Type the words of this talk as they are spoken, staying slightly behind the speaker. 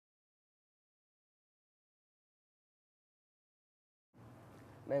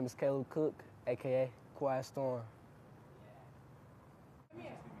name is Caleb Cook, a.k.a. Quiet Storm.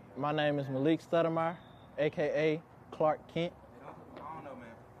 My name is Malik Stuttermeyer, a.k.a. Clark Kent. I don't know, man.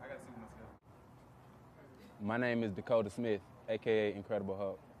 I got to see myself. My name is Dakota Smith, a.k.a. Incredible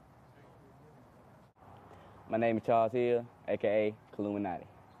Hulk. My name is Charles Hill, a.k.a. Illuminati.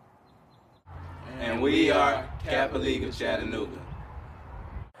 And we are Kappa League of Chattanooga.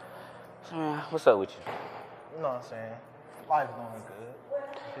 What's up with you? You know what I'm saying? Life's going good.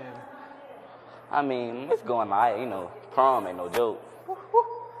 You feel me? I mean, it's going like, prom ain't no joke.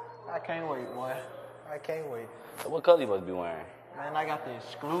 I can't wait, boy. I can't wait. So what color you supposed to be wearing? Man, I got the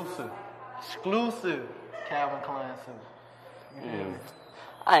exclusive Calvin Klein suit. You feel me?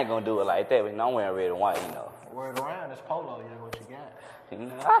 I ain't gonna do it like that, but I'm wearing red and white, Word around, it's polo, what you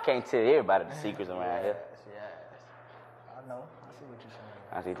got. I can't tell everybody the secrets around here. Yes. I know. I see what you're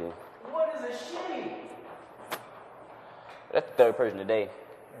saying. I see too. What is a shitty? That's the third person today.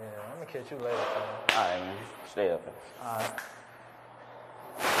 Yeah, I'm gonna catch you later, fam. All right, man. Stay up. All right.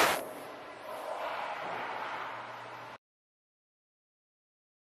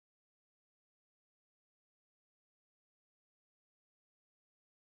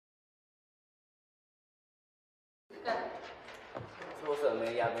 So what's up,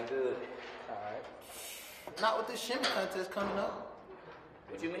 man? Y'all been good? All right. Not with this shimmy contest coming up.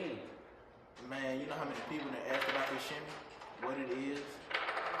 What you mean? Man, you know how many people that ask about this shimmy? What it is?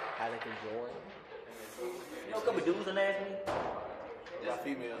 How they can join? You know a couple dudes done asked me? About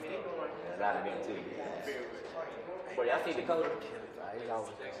females, though. Yeah, a lot of them too. Boy, y'all see Dakota? He's always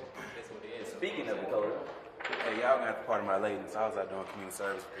Speaking of Dakota, Hey, y'all gonna have to pardon my lateness. I was out doing community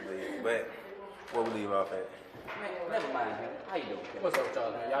service for the league. But where we leave off at? man, never mind him. How you doing? What's up,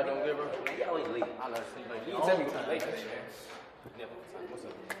 y'all? Y'all doing good, bro? Man, you always late. I love to see you. You can tell me when late. Never. What's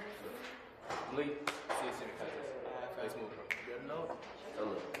up? Lee, CCHS. Let's move, bro. good enough. So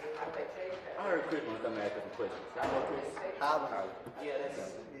look, I heard Chris was coming ask us some questions. I know Chris. Holla. Yeah, that's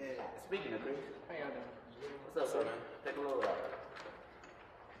him. Yeah. Speaking of Chris, How y'all doing? what's up, man? Take a load out.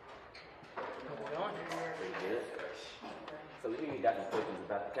 How's it going? Pretty good. So we hear you got some questions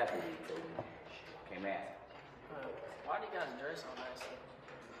about the Kappa League, so we came ask. Why do you guys dress on that stuff?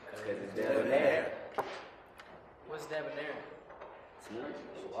 Because it's debonair. What's debonair? Smooth.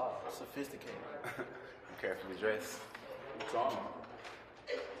 Wow. Sophisticated. I'm carefully dressed. Strong.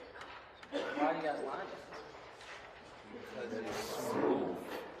 Why do you guys line it? Because it is smooth.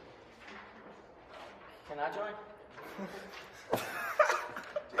 Can I join?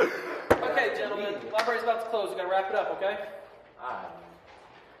 Okay, gentlemen. Library's about to close. We gotta wrap it up, okay? Alright.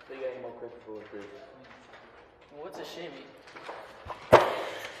 So you got any more questions for us, Chris? What's a shimmy?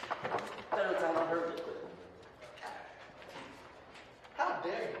 Third time I heard this question. How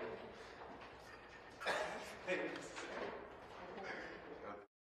dare you?